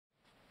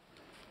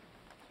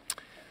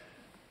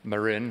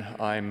Marin,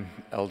 I'm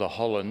Elder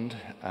Holland,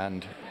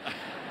 and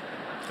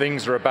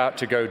things are about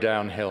to go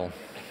downhill.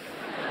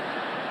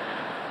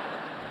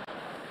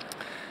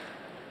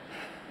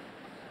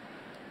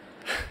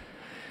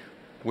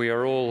 We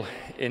are all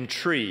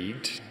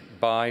intrigued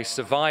by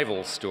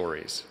survival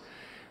stories.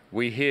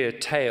 We hear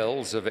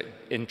tales of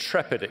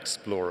intrepid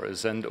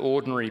explorers and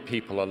ordinary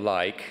people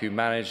alike who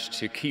managed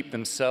to keep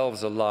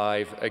themselves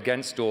alive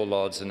against all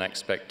odds and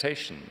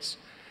expectations.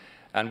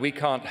 And we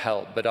can't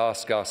help but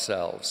ask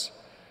ourselves,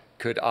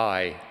 could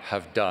I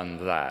have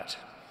done that?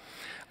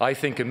 I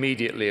think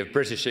immediately of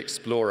British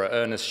explorer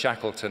Ernest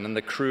Shackleton and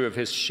the crew of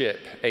his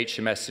ship,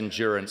 HMS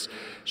Endurance,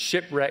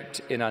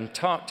 shipwrecked in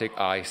Antarctic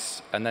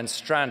ice and then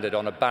stranded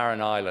on a barren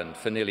island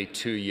for nearly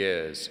 2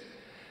 years.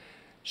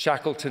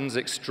 Shackleton's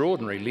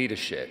extraordinary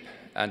leadership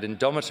and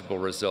indomitable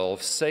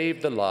resolve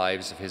saved the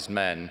lives of his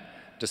men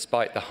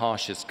despite the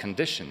harshest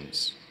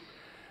conditions.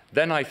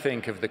 Then I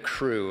think of the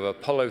crew of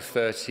Apollo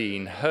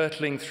 13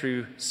 hurtling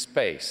through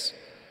space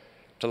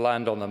to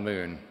land on the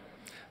moon.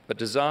 But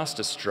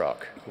disaster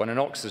struck when an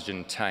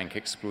oxygen tank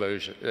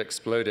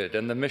exploded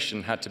and the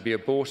mission had to be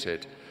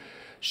aborted.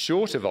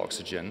 Short of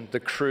oxygen, the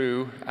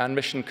crew and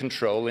mission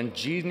control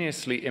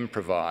ingeniously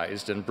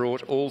improvised and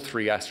brought all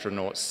 3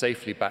 astronauts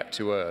safely back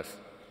to Earth.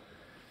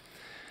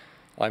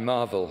 I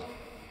marvel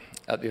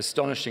at the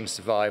astonishing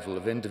survival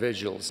of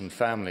individuals and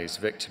families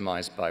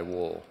victimized by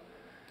war,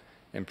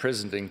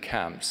 imprisoned in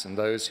camps, and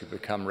those who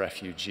become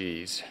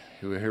refugees,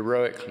 who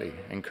heroically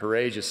and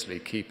courageously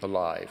keep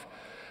alive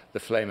the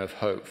flame of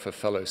hope for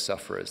fellow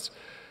sufferers,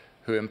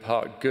 who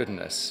impart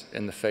goodness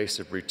in the face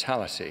of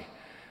brutality,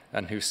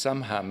 and who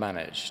somehow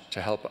manage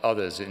to help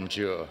others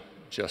endure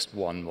just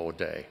one more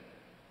day.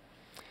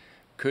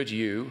 Could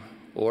you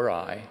or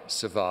I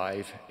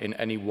survive in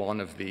any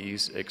one of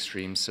these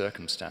extreme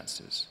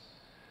circumstances?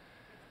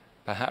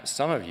 Perhaps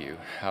some of you,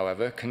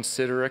 however,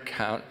 consider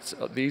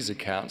these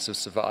accounts of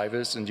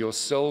survivors, and your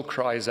soul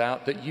cries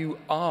out that you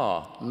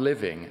are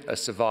living a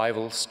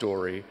survival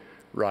story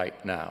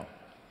right now.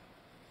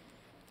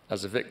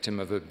 As a victim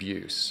of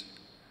abuse,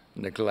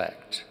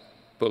 neglect,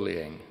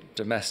 bullying,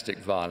 domestic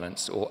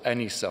violence, or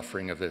any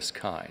suffering of this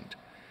kind,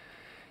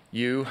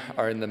 you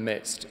are in the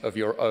midst of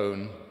your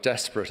own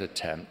desperate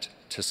attempt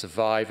to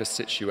survive a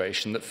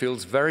situation that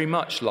feels very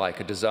much like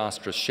a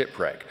disastrous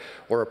shipwreck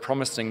or a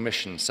promising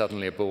mission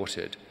suddenly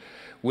aborted.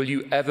 Will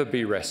you ever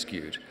be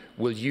rescued?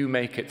 Will you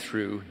make it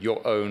through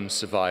your own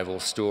survival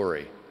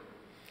story?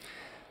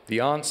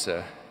 The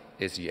answer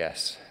is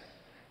yes.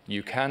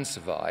 You can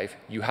survive.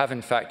 You have,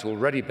 in fact,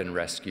 already been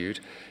rescued.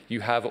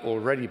 You have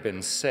already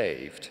been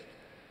saved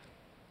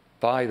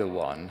by the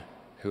one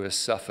who has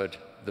suffered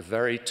the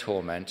very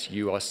torment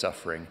you are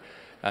suffering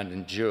and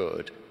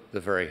endured the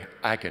very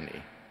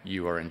agony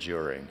you are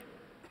enduring.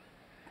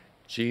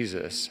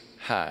 Jesus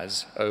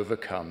has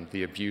overcome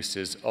the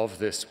abuses of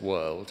this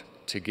world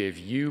to give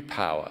you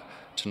power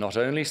to not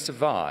only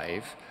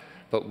survive,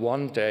 but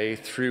one day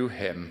through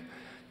him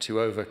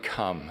to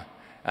overcome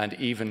and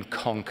even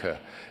conquer,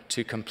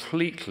 to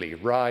completely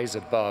rise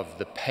above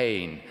the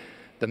pain,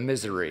 the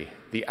misery,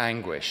 the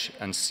anguish,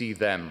 and see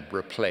them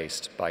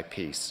replaced by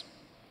peace.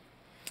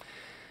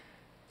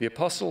 The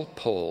Apostle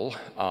Paul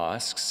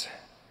asks,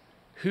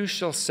 "Who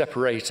shall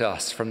separate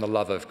us from the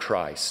love of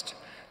Christ?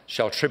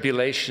 Shall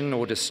tribulation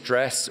or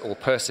distress or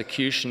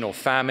persecution or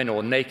famine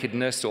or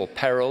nakedness or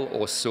peril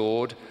or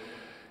sword?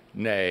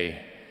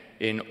 Nay,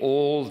 in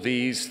all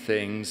these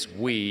things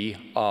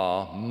we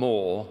are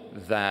more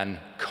than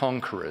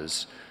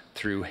conquerors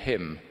through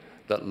him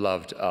that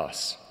loved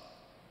us."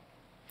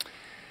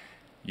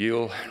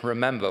 You'll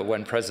remember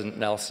when President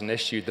Nelson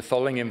issued the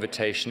following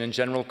invitation in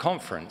General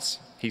Conference.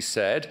 He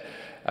said,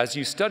 "As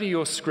you study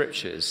your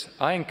scriptures,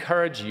 I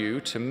encourage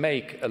you to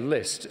make a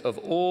list of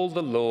all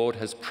the Lord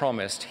has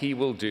promised he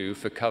will do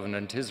for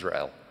covenant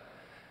Israel.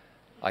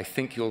 I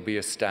think you'll be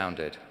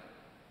astounded.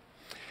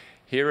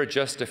 Here are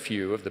just a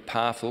few of the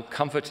powerful,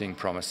 comforting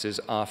promises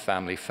our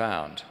family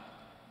found."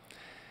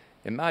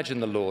 Imagine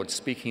the Lord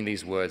speaking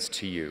these words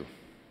to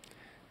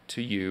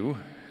you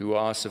who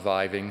are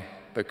surviving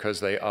because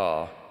they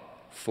are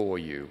for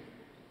you.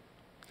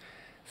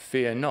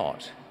 "Fear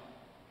not.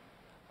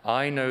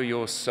 I know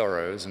your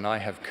sorrows, and I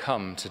have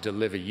come to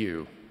deliver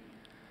you.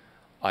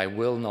 I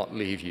will not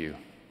leave you.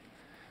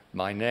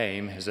 My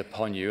name is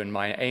upon you, and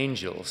my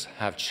angels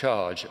have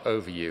charge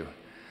over you.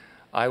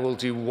 I will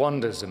do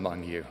wonders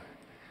among you.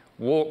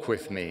 Walk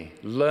with me,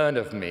 learn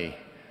of me.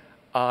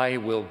 I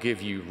will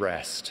give you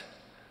rest.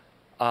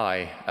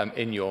 I am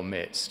in your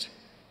midst.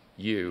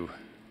 You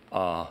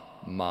are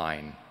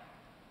mine."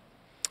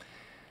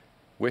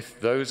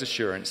 With those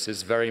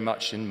assurances very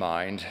much in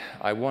mind,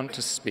 I want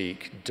to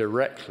speak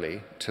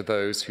directly to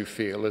those who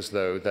feel as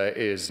though there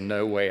is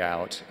no way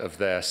out of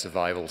their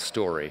survival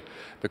story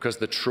because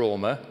the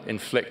trauma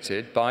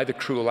inflicted by the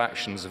cruel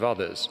actions of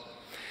others.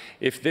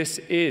 If this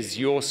is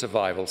your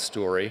survival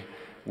story,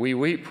 we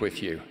weep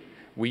with you.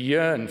 We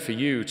yearn for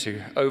you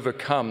to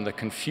overcome the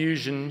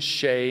confusion,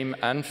 shame,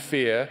 and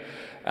fear,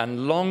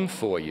 and long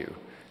for you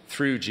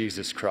through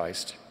Jesus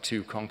Christ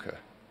to conquer.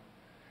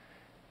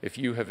 If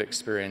you have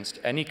experienced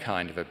any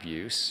kind of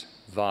abuse,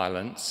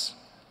 violence,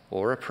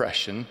 or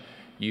oppression,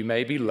 you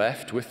may be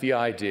left with the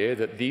idea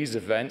that these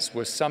events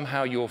were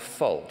somehow your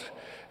fault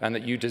and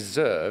that you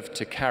deserve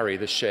to carry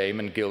the shame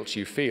and guilt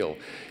you feel.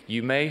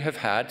 You may have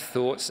had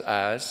thoughts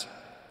as,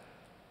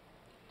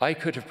 I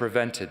could have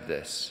prevented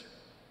this.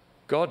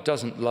 God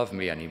doesn't love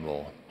me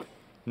anymore.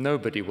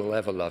 Nobody will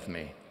ever love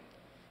me.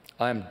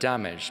 I am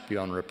damaged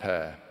beyond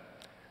repair.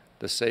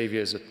 The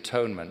Savior's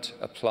atonement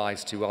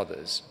applies to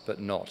others, but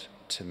not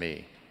to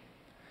me.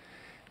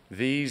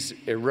 These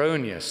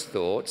erroneous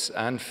thoughts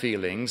and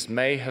feelings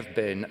may have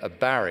been a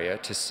barrier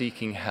to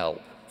seeking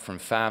help from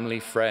family,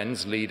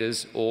 friends,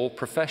 leaders, or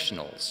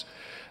professionals,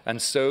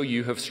 and so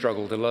you have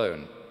struggled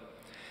alone.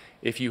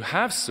 If you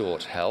have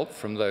sought help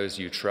from those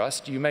you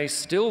trust, you may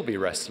still be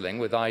wrestling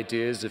with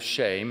ideas of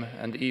shame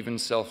and even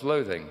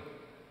self-loathing.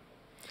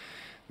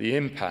 The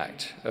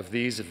impact of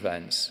these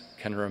events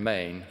can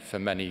remain for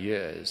many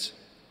years.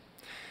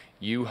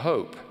 You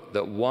hope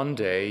that one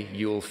day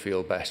you'll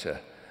feel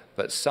better,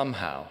 but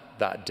somehow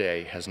that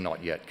day has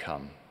not yet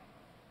come.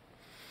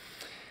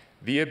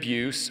 The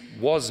abuse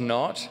was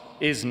not,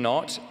 is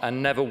not,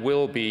 and never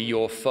will be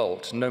your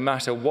fault, no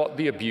matter what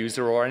the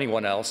abuser or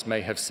anyone else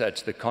may have said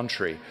to the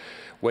contrary.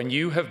 When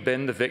you have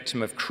been the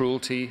victim of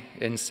cruelty,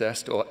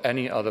 incest, or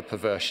any other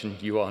perversion,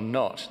 you are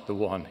not the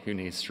one who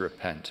needs to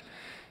repent.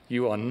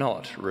 You are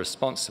not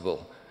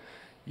responsible.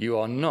 You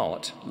are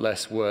not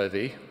less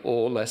worthy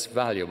or less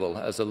valuable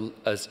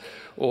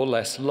or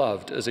less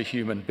loved as a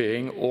human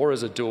being or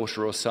as a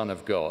daughter or son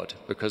of God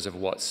because of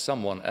what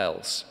someone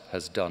else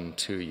has done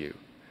to you.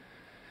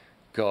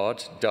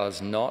 God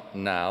does not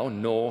now,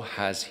 nor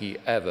has he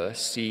ever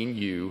seen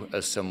you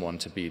as someone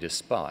to be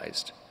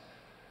despised.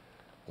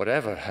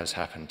 Whatever has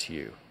happened to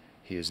you,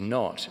 he is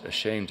not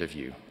ashamed of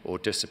you or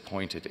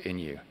disappointed in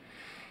you.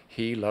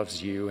 He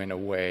loves you in a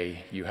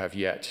way you have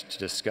yet to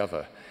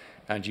discover,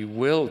 and you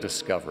will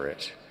discover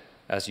it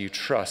as you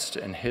trust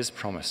in his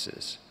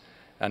promises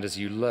and as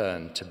you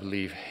learn to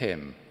believe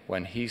him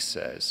when he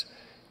says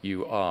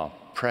you are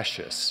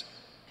precious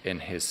in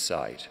his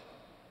sight.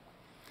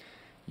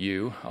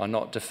 You are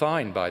not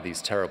defined by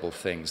these terrible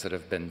things that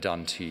have been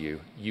done to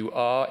you. You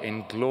are,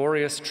 in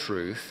glorious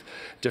truth,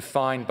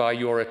 defined by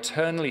your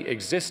eternally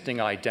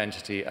existing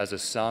identity as a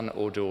son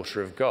or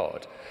daughter of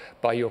God,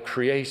 by your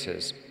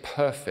Creator's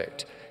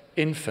perfect,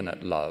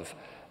 infinite love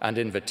and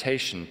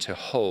invitation to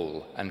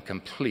whole and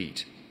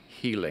complete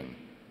healing.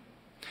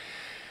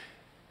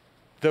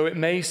 Though it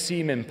may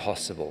seem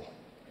impossible,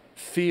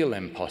 feel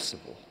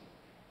impossible,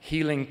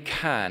 healing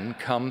can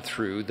come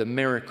through the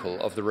miracle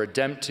of the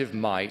redemptive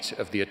might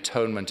of the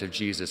atonement of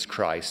Jesus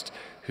Christ,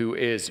 who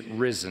is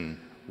risen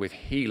with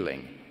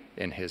healing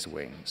in his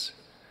wings.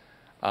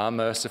 Our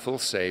merciful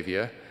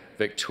Savior,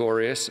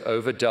 victorious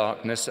over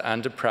darkness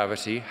and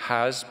depravity,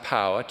 has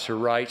power to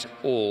right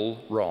all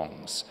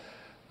wrongs,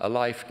 a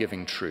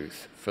life-giving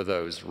truth for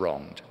those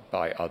wronged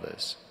by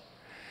others.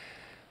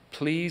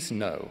 Please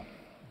know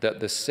that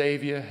the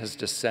Savior has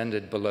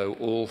descended below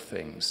all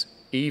things,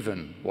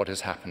 even what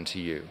has happened to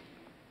you.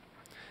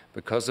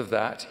 Because of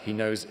that, he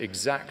knows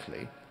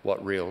exactly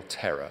what real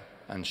terror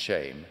and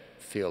shame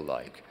feel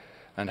like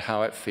and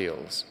how it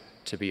feels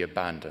to be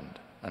abandoned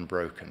and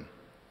broken.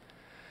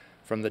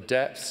 From the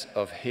depths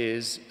of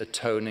his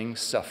atoning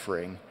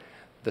suffering,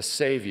 the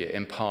Savior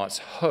imparts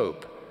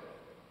hope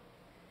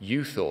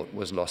you thought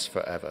was lost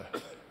forever,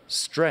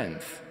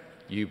 strength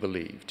you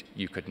believed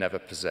you could never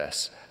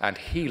possess, and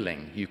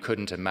healing you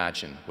couldn't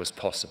imagine was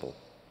possible.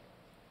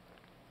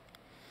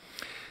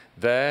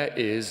 There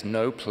is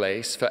no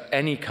place for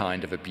any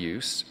kind of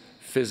abuse,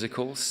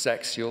 physical,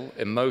 sexual,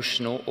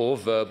 emotional, or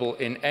verbal,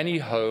 in any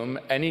home,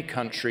 any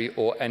country,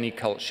 or any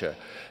culture.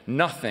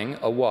 Nothing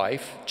a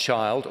wife,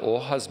 child,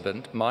 or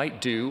husband might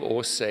do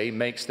or say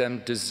makes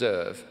them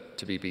deserve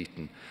to be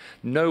beaten.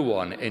 No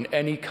one in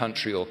any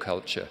country or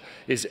culture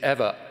is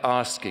ever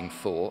asking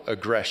for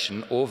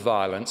aggression or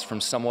violence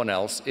from someone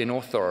else in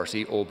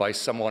authority or by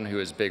someone who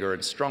is bigger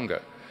and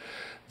stronger.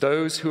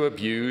 Those who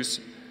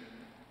abuse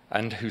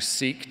and who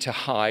seek to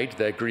hide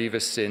their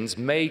grievous sins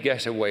may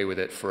get away with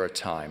it for a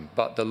time,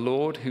 but the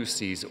Lord who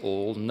sees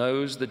all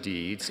knows the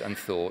deeds and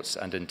thoughts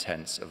and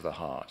intents of the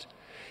heart.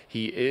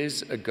 He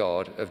is a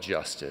God of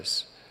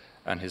justice,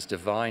 and his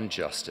divine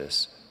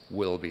justice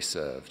will be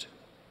served.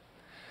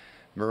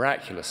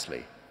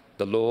 Miraculously,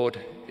 the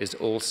Lord is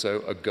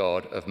also a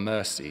God of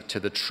mercy to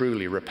the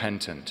truly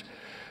repentant.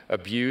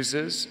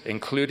 Abusers,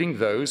 including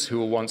those who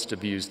were once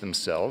abused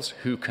themselves,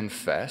 who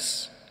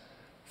confess,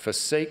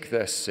 forsake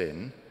their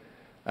sin,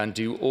 and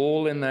do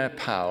all in their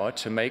power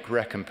to make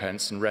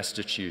recompense and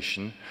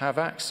restitution, have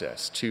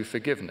access to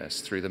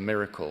forgiveness through the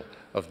miracle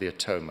of the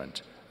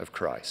atonement of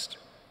Christ.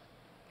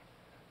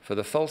 For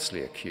the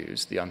falsely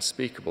accused, the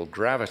unspeakable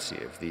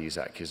gravity of these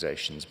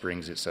accusations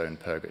brings its own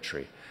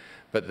purgatory,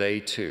 but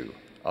they too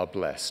are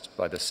blessed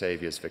by the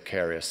Savior's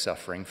vicarious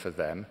suffering for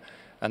them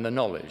and the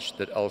knowledge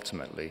that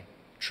ultimately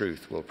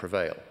truth will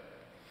prevail.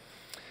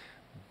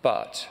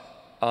 But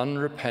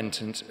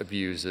Unrepentant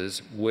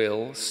abusers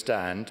will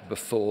stand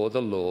before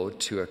the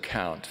Lord to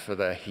account for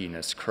their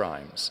heinous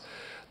crimes.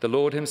 The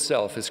Lord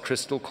himself is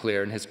crystal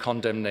clear in his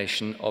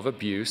condemnation of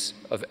abuse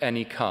of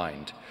any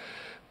kind.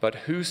 But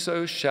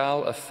whoso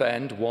shall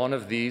offend one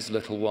of these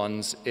little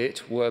ones,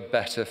 it were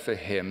better for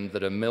him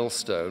that a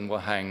millstone were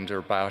hanged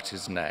about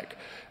his neck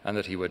and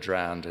that he were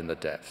drowned in the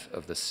depth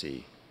of the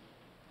sea.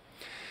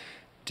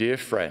 Dear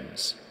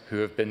friends who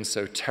have been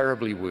so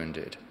terribly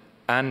wounded,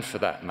 and for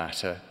that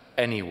matter,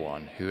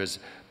 anyone who has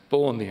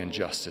borne the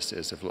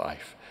injustices of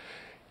life,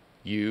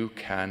 you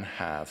can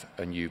have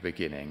a new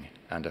beginning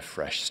and a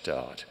fresh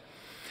start.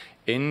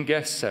 In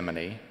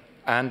Gethsemane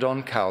and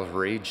on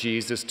Calvary,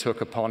 Jesus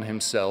took upon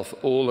himself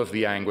all of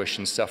the anguish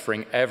and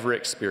suffering ever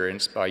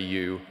experienced by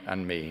you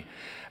and me,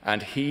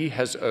 and he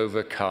has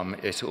overcome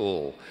it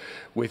all.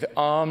 With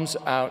arms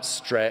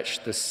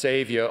outstretched, the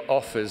Savior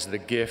offers the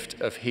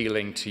gift of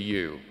healing to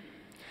you.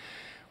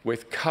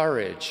 With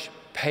courage,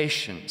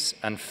 patience,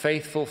 and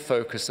faithful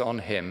focus on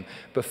him,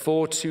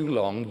 before too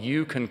long,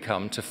 you can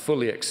come to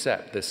fully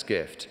accept this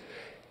gift.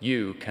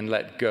 You can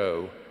let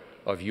go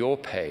of your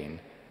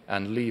pain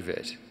and leave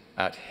it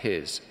at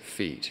his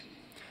feet.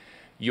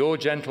 Your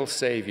gentle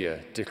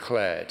Savior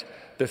declared,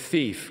 "The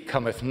thief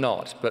cometh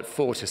not but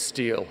for to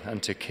steal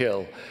and to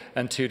kill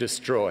and to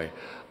destroy.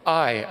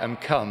 I am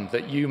come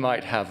that you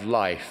might have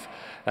life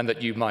and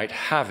that you might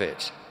have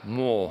it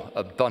more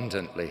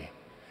abundantly."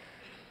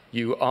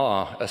 You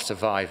are a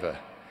survivor.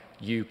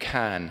 You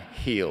can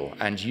heal,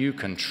 and you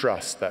can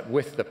trust that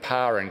with the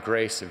power and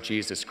grace of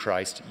Jesus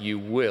Christ, you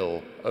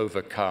will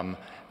overcome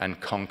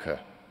and conquer.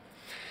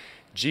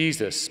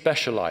 Jesus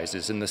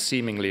specializes in the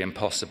seemingly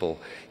impossible.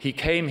 He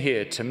came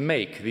here to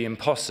make the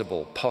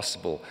impossible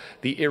possible,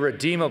 the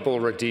irredeemable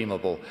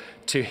redeemable,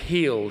 to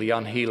heal the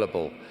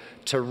unhealable,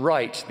 to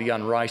right the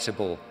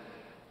unwritable,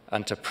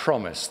 and to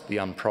promise the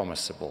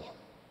unpromisable.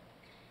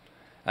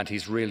 And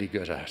he's really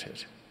good at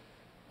it.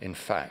 In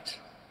fact,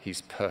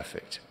 he's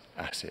perfect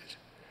at it.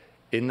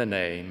 In the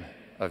name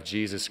of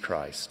Jesus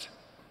Christ,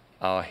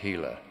 our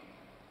healer.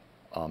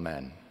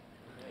 Amen.